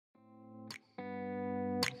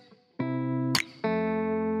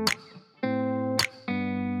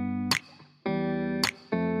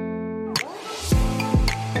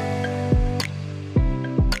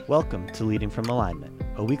Welcome to Leading from Alignment,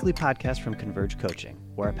 a weekly podcast from Converge Coaching,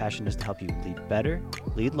 where our passion is to help you lead better,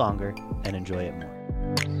 lead longer, and enjoy it more.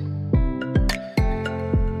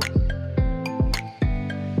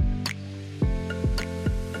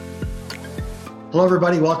 Hello,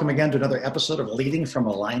 everybody. Welcome again to another episode of Leading from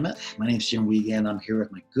Alignment. My name is Jim Wiegand. I'm here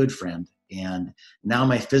with my good friend and now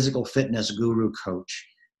my physical fitness guru coach,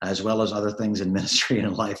 as well as other things in ministry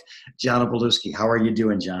and life, John Obolewski. How are you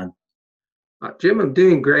doing, John? Jim, I'm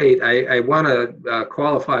doing great. I want to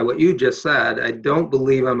qualify what you just said. I don't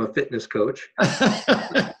believe I'm a fitness coach.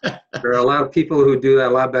 There are a lot of people who do that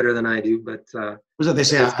a lot better than I do, but what's that they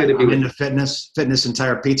say? I'm into fitness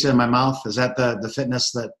entire pizza in my mouth. Is that the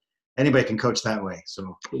fitness that anybody can coach that way?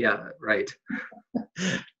 So yeah, right.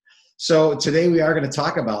 So today we are going to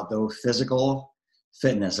talk about, though, physical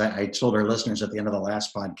fitness. I told our listeners at the end of the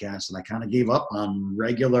last podcast that I kind of gave up on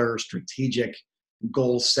regular strategic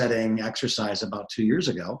goal setting exercise about 2 years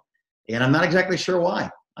ago. And I'm not exactly sure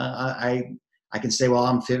why. I can say, well,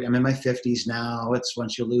 I'm in my 50s now. It's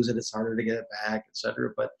once you lose it, it's harder to get it back, et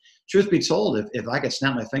cetera. But truth be told, if I could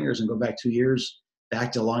snap my fingers and go back 2 years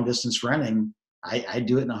back to long distance running, I'd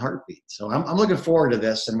do it in a heartbeat. So I'm looking forward to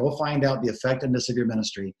this, and we'll find out the effectiveness of your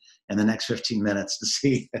ministry in the next 15 minutes to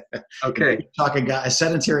see. Okay. Talk a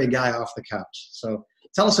sedentary guy off the couch. So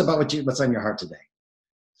tell us about what's on your heart today.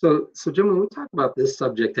 So Jim, when we talk about this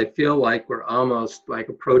subject, I feel like we're almost like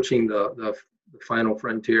approaching the final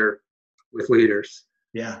frontier with leaders.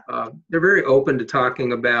 Yeah. They're very open to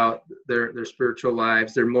talking about their spiritual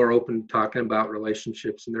lives. They're more open to talking about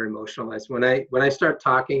relationships and their emotional lives. When I start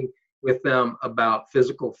talking with them about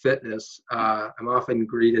physical fitness, I'm often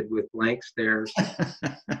greeted with blank stares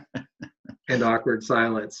and awkward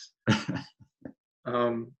silence.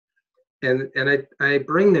 And I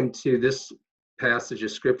bring them to this passage of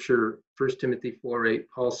scripture, 1 Timothy 4:8.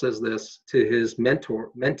 Paul says this to his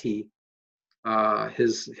mentee,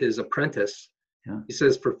 his apprentice. Yeah. He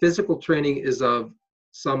says, "For physical training is of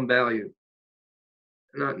some value."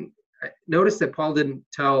 Notice that Paul didn't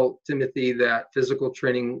tell Timothy that physical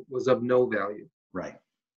training was of no value. Right.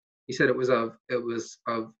 He said it was of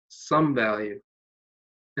some value.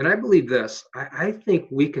 And I believe this. I think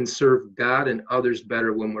we can serve God and others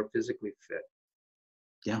better when we're physically fit.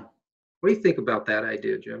 Yeah. What do you think about that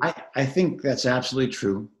idea, Jim? I think that's absolutely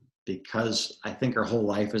true, because I think our whole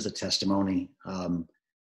life is a testimony.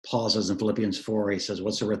 Paul says in Philippians 4, he says,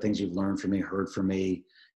 "Whatsoever things you've learned from me, heard from me,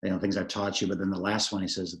 things I've taught you." But then the last one, he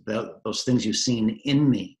says, "Those things you've seen in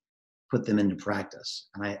me, put them into practice."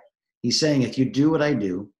 And he's saying, if you do what I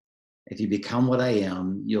do, if you become what I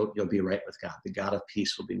am, you'll be right with God. The God of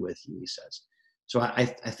peace will be with you, he says. So I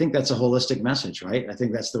think that's a holistic message, right? I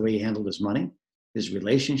think that's the way he handled his money, his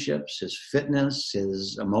relationships, his fitness,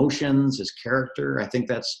 his emotions, his character. I think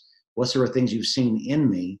that's whatsoever things you've seen in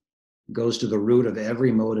me goes to the root of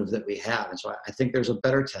every motive that we have. And so I think there's a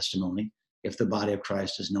better testimony if the body of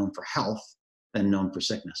Christ is known for health than known for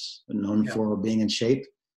sickness, known for being in shape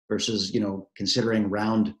versus, considering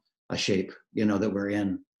round a shape, that we're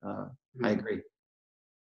in. I agree.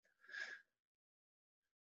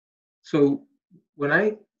 So when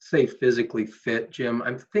I say physically fit, Jim,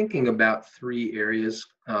 I'm thinking about three areas.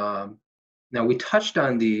 Now, we touched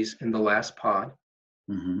on these in the last pod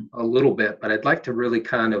a little bit, but I'd like to really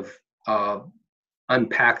kind of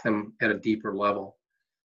unpack them at a deeper level.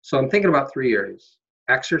 So I'm thinking about three areas: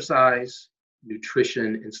 exercise,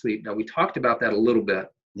 nutrition, and sleep. Now, we talked about that a little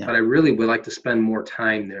bit, but I really would like to spend more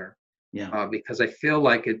time there because I feel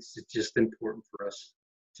like it's just important for us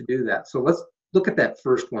to do that. So let's look at that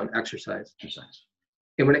first one, exercise.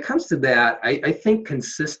 And when it comes to that, I think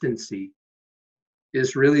consistency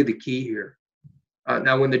is really the key here.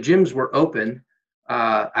 Now, when the gyms were open,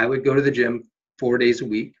 I would go to the gym 4 days a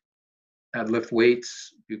week. I'd lift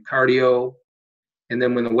weights, do cardio. And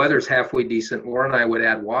then when the weather's halfway decent, Laura and I would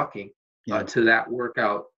add walking to that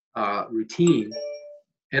workout routine.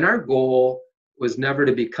 And our goal was never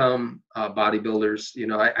to become bodybuilders.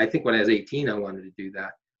 I think when I was 18, I wanted to do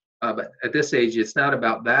that. But at this age, it's not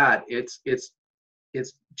about that. It's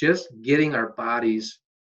just getting our bodies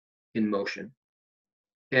in motion.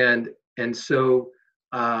 And so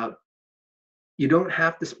you don't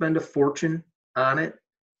have to spend a fortune on it.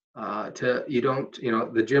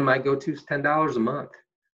 The gym I go to is $10 a month.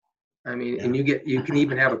 I mean, and you can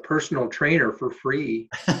even have a personal trainer for free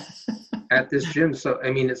at this gym. So, I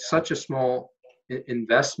mean, it's such a small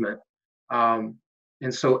investment. And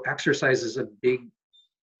so exercise is a big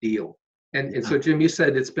deal. And so, Jim, you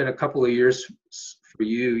said it's been a couple of years for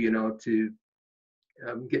you, to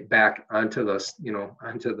get back onto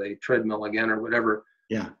the treadmill again or whatever.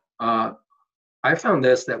 Yeah. I found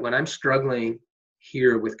that when I'm struggling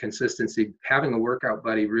here with consistency, having a workout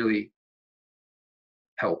buddy really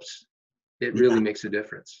helps. It really makes a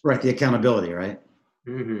difference. Right. The accountability, right?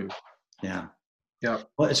 Mm-hmm. Yeah. Yeah.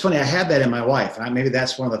 Well, it's funny. I had that in my wife. Maybe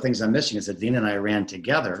that's one of the things I'm missing is that Dina and I ran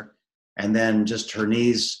together, and then just her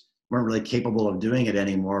knees weren't really capable of doing it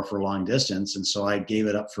anymore for long distance. And so I gave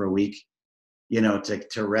it up for a week,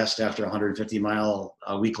 to rest after a 150-mile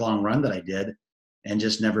a week-long run that I did, and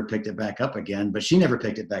just never picked it back up again. But she never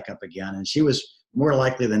picked it back up again. And she was more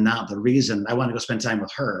likely than not the reason I wanted to go spend time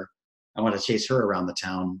with her. I wanted to chase her around the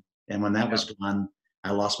town. And when that was gone,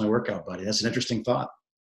 I lost my workout buddy. That's an interesting thought.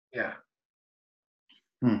 Yeah.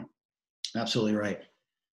 Absolutely right.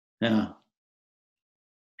 Yeah.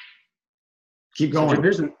 Keep going.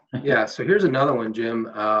 So here's another one, Jim.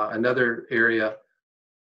 Another area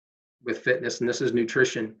with fitness, and this is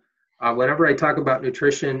nutrition. Whenever I talk about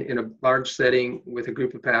nutrition in a large setting with a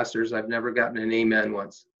group of pastors, I've never gotten an amen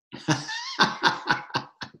once.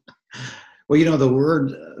 Well, the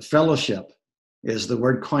word fellowship is the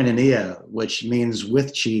word koinonia, which means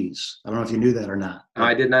with cheese. I don't know if you knew that or not.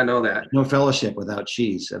 I did not know that. No fellowship without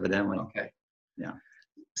cheese, evidently. Okay. Yeah.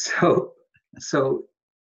 So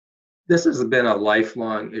this has been a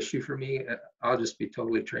lifelong issue for me. I'll just be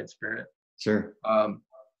totally transparent. Sure.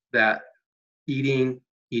 That eating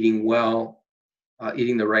well,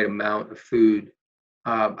 eating the right amount of food.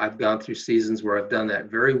 I've gone through seasons where I've done that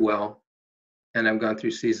very well, and I've gone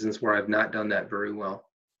through seasons where I've not done that very well.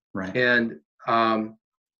 Right. And I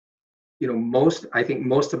think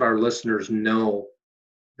most of our listeners know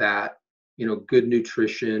that good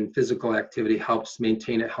nutrition, physical activity helps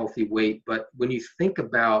maintain a healthy weight. But when you think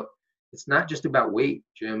about, it's not just about weight,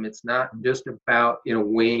 Jim. It's not just about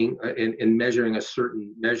weighing and measuring a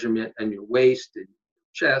certain measurement on your waist and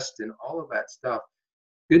chest and all of that stuff.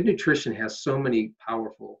 Good nutrition has so many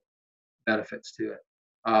powerful benefits to it.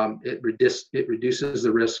 It reduces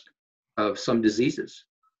the risk of some diseases,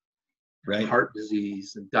 right? Heart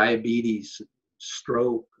disease, and diabetes,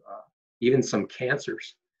 stroke, even some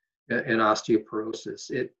cancers and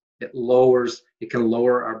osteoporosis. It can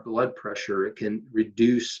lower our blood pressure. It can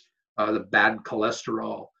reduce the bad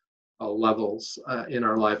cholesterol levels in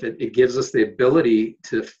our life. It gives us the ability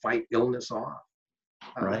to fight illness off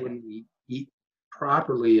when we eat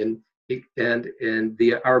properly, and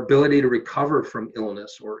our ability to recover from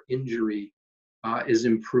illness or injury is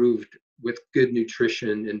improved with good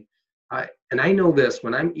nutrition. And I know this: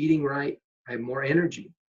 when I'm eating right, I have more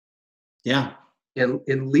energy. Yeah. And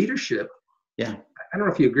in leadership, yeah, I don't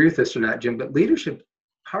know if you agree with this or not, Jim, but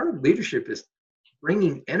part of leadership is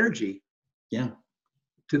bringing energy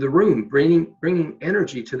to the room, bringing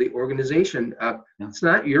energy to the organization. It's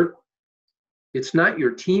not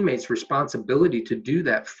your teammates' responsibility to do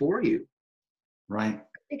that for you. Right.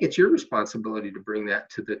 I think it's your responsibility to bring that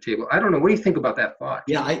to the table. I don't know. What do you think about that thought?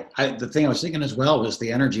 Yeah, the thing I was thinking as well was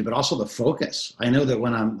the energy, but also the focus. I know that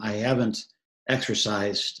when I haven't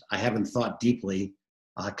exercised, I haven't thought deeply,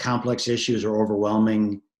 complex issues are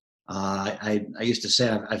overwhelming. I used to say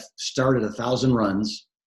I've started 1,000 runs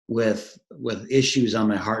with issues on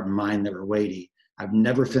my heart and mind that were weighty. I've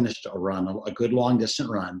never finished a good long distance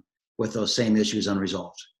run with those same issues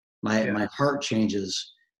unresolved. My heart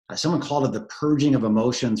changes. Someone called it the purging of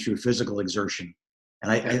emotion through physical exertion.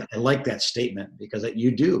 And I like that statement, because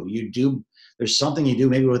you do, there's something you do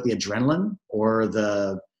maybe with the adrenaline or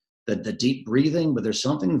the deep breathing, but there's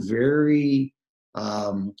something very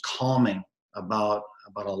calming about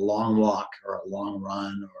a long walk or a long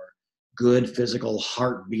run or good physical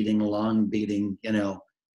heart beating, lung beating,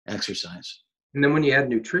 exercise. And then when you add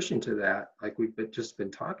nutrition to that, like we've just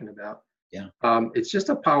been talking about, it's just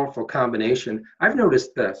a powerful combination. I've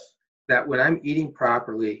noticed that when I'm eating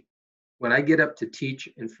properly, when I get up to teach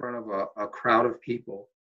in front of a crowd of people,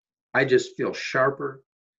 I just feel sharper.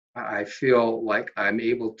 I feel like I'm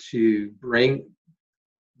able to bring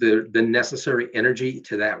the necessary energy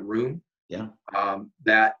to that room. Yeah.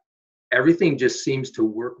 That everything just seems to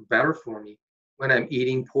work better for me. When I'm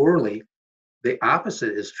eating poorly, the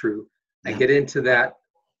opposite is true. I get onto that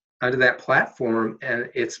platform, and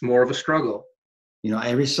it's more of a struggle.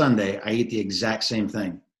 Every Sunday I eat the exact same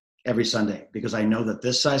thing every Sunday, because I know that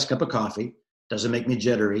this size cup of coffee doesn't make me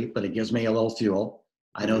jittery, but it gives me a little fuel.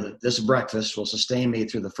 I know that this breakfast will sustain me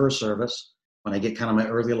through the first service when I get kind of my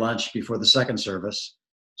early lunch before the second service.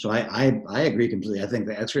 So I agree completely. I think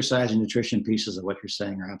the exercise and nutrition pieces of what you're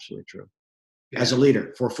saying are absolutely true. As a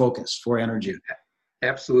leader, for focus, for energy.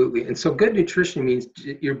 Absolutely. And so good nutrition means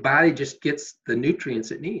your body just gets the nutrients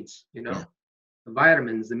it needs, the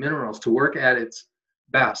vitamins, the minerals to work at its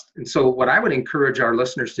best. And so what I would encourage our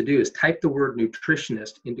listeners to do is type the word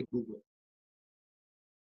nutritionist into Google.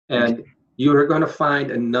 And You are going to find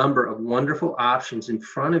a number of wonderful options in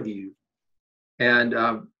front of you, and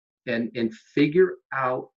figure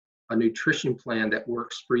out a nutrition plan that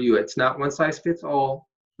works for you. It's not one size fits all.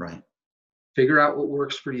 Right. Figure out what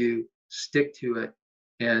works for you, stick to it,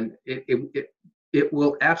 and it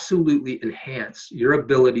will absolutely enhance your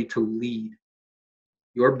ability to lead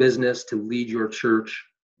your business, to lead your church.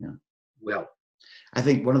 Yeah. Well, I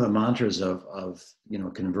think one of the mantras of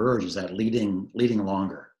Converge is that leading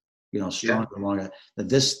longer, stronger, longer. That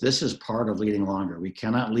this is part of leading longer. We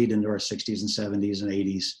cannot lead into our 60s and 70s and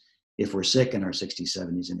 80s if we're sick in our 60s,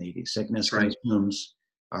 70s, and 80s. Sickness consumes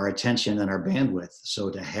our attention and our bandwidth. So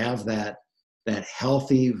to have that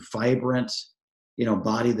healthy, vibrant,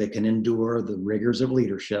 body that can endure the rigors of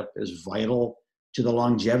leadership is vital to the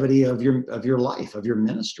longevity of your life, of your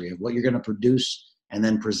ministry, of what you're going to produce and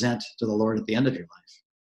then present to the Lord at the end of your life.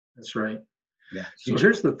 That's right. Yeah. So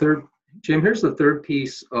here's the third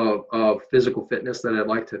piece of physical fitness that I'd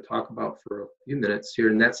like to talk about for a few minutes here,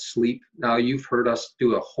 and that's sleep. Now, you've heard us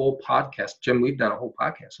do a whole podcast. Jim, we've done a whole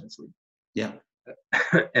podcast on sleep. Yeah.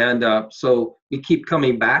 And so we keep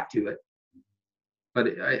coming back to it.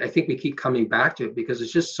 But I think we keep coming back to it because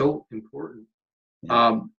it's just so important.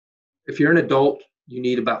 Yeah. If you're an adult, you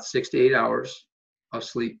need about 6 to 8 hours of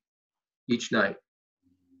sleep each night.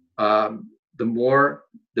 The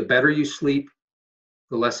better you sleep,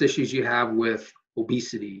 the less issues you have with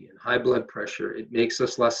obesity and high blood pressure. It makes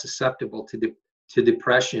us less susceptible to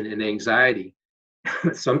depression and anxiety.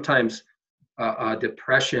 Sometimes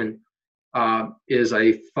depression is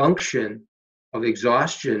a function of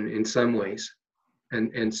exhaustion in some ways.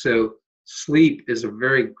 And so sleep is a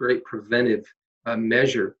very great preventive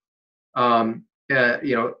measure. Psalm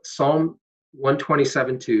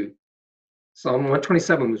 127:2. Psalm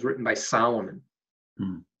 127 was written by Solomon.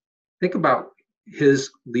 Think about his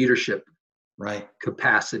leadership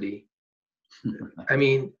capacity. I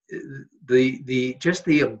mean, the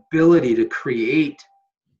ability to create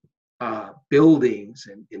buildings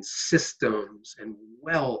and systems and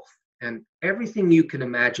wealth and everything you can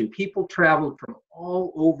imagine. People traveled from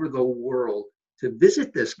all over the world to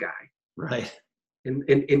visit this guy. Right. And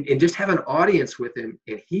just have an audience with him.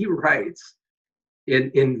 And he writes,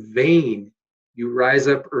 in vain, you rise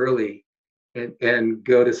up early and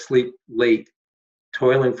go to sleep late,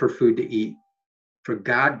 toiling for food to eat. For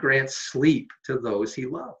God grants sleep to those he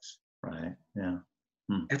loves. Right. Yeah.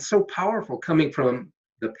 It's so powerful coming from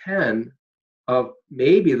the pen of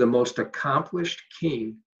maybe the most accomplished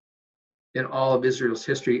king in all of Israel's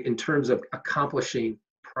history in terms of accomplishing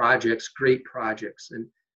projects, great projects.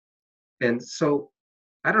 And so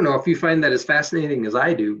I don't know if you find that as fascinating as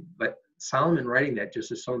I do, but Solomon writing that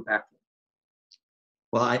just is so impactful.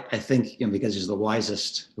 Well, I think because he's the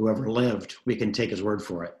wisest who ever lived, we can take his word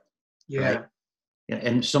for it. Yeah. Right?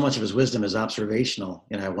 And so much of his wisdom is observational.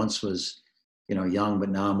 I once was, young, but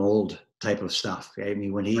now I'm old type of stuff. I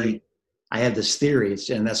mean, I had this theory,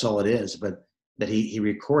 and that's all it is, but that he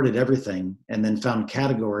recorded everything and then found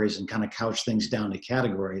categories and kind of couched things down to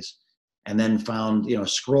categories, and then found, a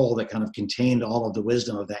scroll that kind of contained all of the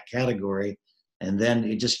wisdom of that category. And then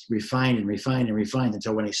it just refined and refined and refined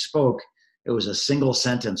until when he spoke, it was a single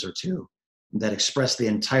sentence or two that expressed the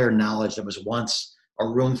entire knowledge that was once a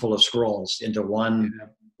room full of scrolls into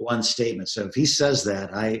one statement. So if he says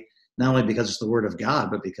that, not only because it's the word of God,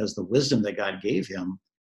 but because the wisdom that God gave him,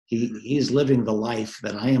 he's living the life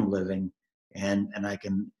that I am living. And I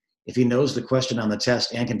can, if he knows the question on the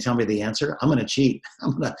test and can tell me the answer, I'm going to cheat.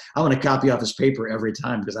 I'm going to copy off his paper every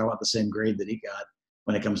time because I want the same grade that he got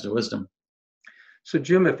when it comes to wisdom. So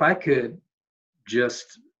Jim, if I could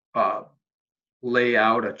just lay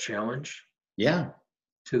out a challenge. Yeah.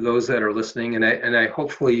 To those that are listening, and I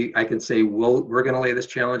hopefully I can say we're going to lay this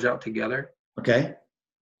challenge out together. Okay.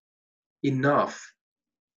 Enough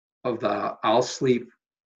of the I'll sleep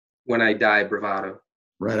when I die bravado.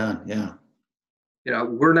 Right on. Yeah.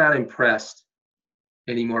 We're not impressed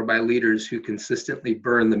anymore by leaders who consistently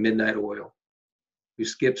burn the midnight oil, who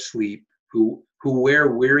skip sleep, who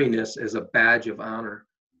wear weariness as a badge of honor.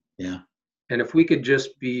 Yeah. And if we could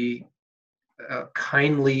just be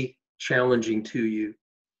kindly challenging to you,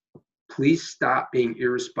 please stop being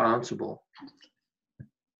irresponsible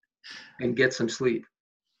and get some sleep.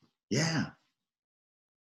 Yeah.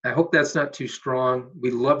 I hope that's not too strong.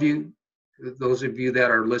 We love you, those of you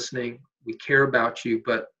that are listening. We care about you,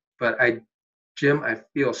 but Jim, I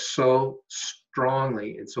feel so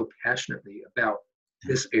strongly and so passionately about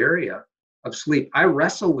this area of sleep. I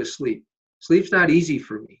wrestle with sleep. Sleep's not easy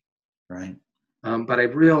for me. Right. But I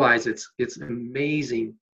realize it's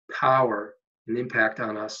amazing power and impact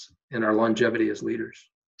on us and our longevity as leaders.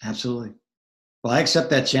 Absolutely. Well, I accept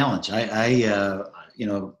that challenge.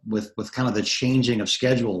 With kind of the changing of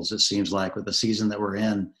schedules, it seems like with the season that we're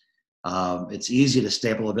in, it's easy to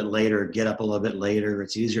stay up a little bit later, get up a little bit later.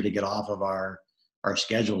 It's easier to get off of our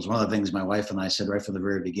schedules. One of the things my wife and I said right from the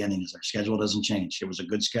very beginning is our schedule doesn't change. It was a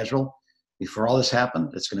good schedule before all this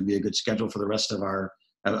happened. It's going to be a good schedule for the rest of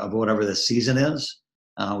of whatever the season is.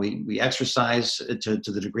 We exercise to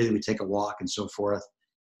the degree that we take a walk and so forth.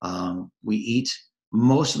 We eat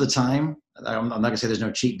most of the time. I'm not going to say there's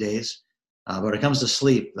no cheat days, but when it comes to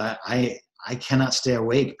sleep, I cannot stay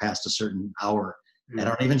awake past a certain hour. I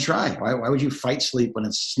don't even try. Why would you fight sleep when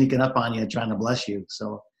it's sneaking up on you and trying to bless you?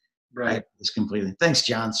 So right. It's completely. Thanks,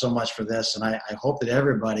 John, so much for this. And I hope that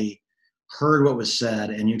everybody heard what was said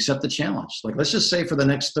and you accept the challenge. Like, let's just say for the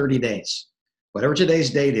next 30 days, whatever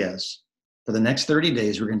today's date is, for the next 30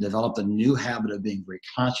 days, we're going to develop a new habit of being very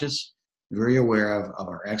conscious, very aware of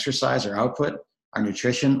our exercise, our output, our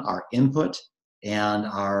nutrition, our input, and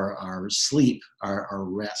our sleep, our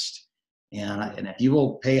rest. And if you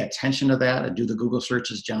will pay attention to that and do the Google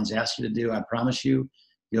searches John's asked you to do, I promise you,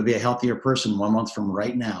 you'll be a healthier person 1 month from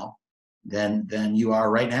right now than you are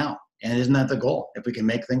right now. And isn't that the goal? If we can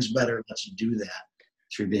make things better, let's do that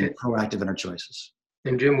through being proactive in our choices.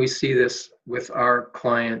 And Jim, we see this with our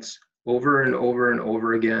clients over and over and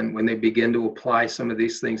over again. When they begin to apply some of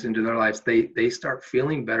these things into their lives, they start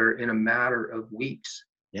feeling better in a matter of weeks.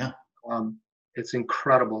 Yeah. It's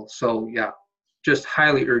incredible. So yeah, just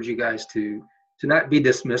highly urge you guys to not be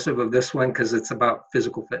dismissive of this one because it's about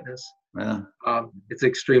physical fitness. Yeah. It's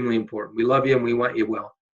extremely important. We love you and we want you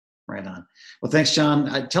well. Right on. Well, thanks,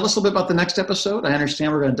 John. Tell us a little bit about the next episode. I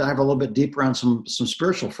understand we're going to dive a little bit deeper on some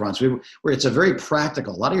spiritual fronts. It's a very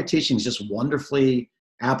practical. A lot of your teaching is just wonderfully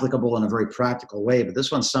applicable in a very practical way, but this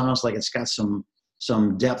one sounds like it's got some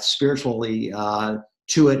depth spiritually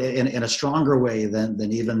to it in a stronger way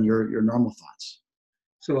than even your normal thoughts.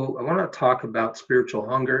 So I want to talk about spiritual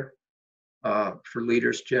hunger for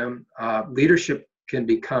leaders, Jim. Leadership can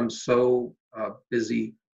become so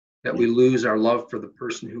busy that we lose our love for the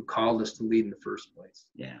person who called us to lead in the first place.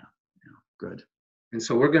 Yeah, good. And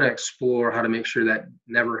so we're going to explore how to make sure that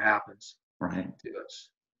never happens right to us.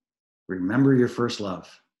 Remember your first love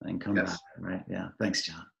and come Yes. back, right? Yeah, thanks,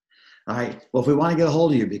 John. All right, well, if we want to get a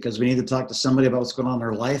hold of you because we need to talk to somebody about what's going on in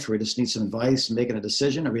their life, or we just need some advice and making a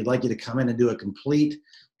decision, or we'd like you to come in and do a complete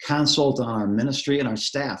consult on our ministry and our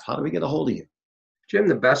staff, how do we get a hold of you? Jim,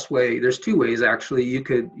 the best way, there's two ways actually. You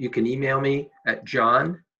can email me at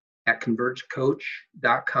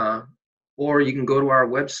john@convergecoach.com, or you can go to our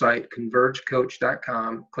website,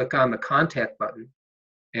 convergecoach.com, click on the contact button,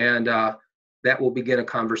 and that will begin a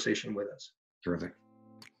conversation with us. Terrific.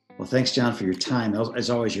 Well, thanks, John, for your time.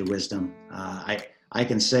 As always, your wisdom. I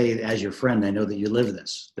can say as your friend, I know that you live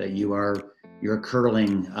this, that you're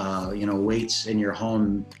curling, weights in your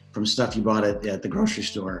home from stuff you bought at the grocery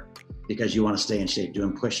store because you want to stay in shape,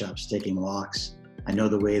 doing push-ups, taking walks. I know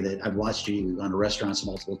the way that I've watched you. We've gone to restaurants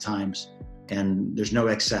multiple times, and there's no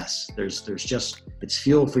excess. There's just, it's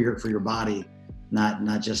fuel for your body,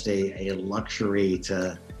 not just a luxury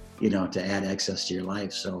to add excess to your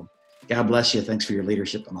life. So God bless you. Thanks for your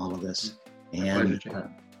leadership on all of this. And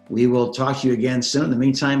we will talk to you again soon. In the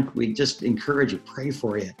meantime, we just encourage you, pray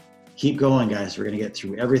for you. Keep going, guys. We're going to get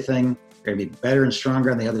through everything. We're going to be better and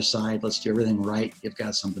stronger on the other side. Let's do everything right. Give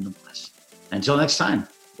God something to bless. Until next time,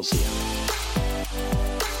 we'll see you.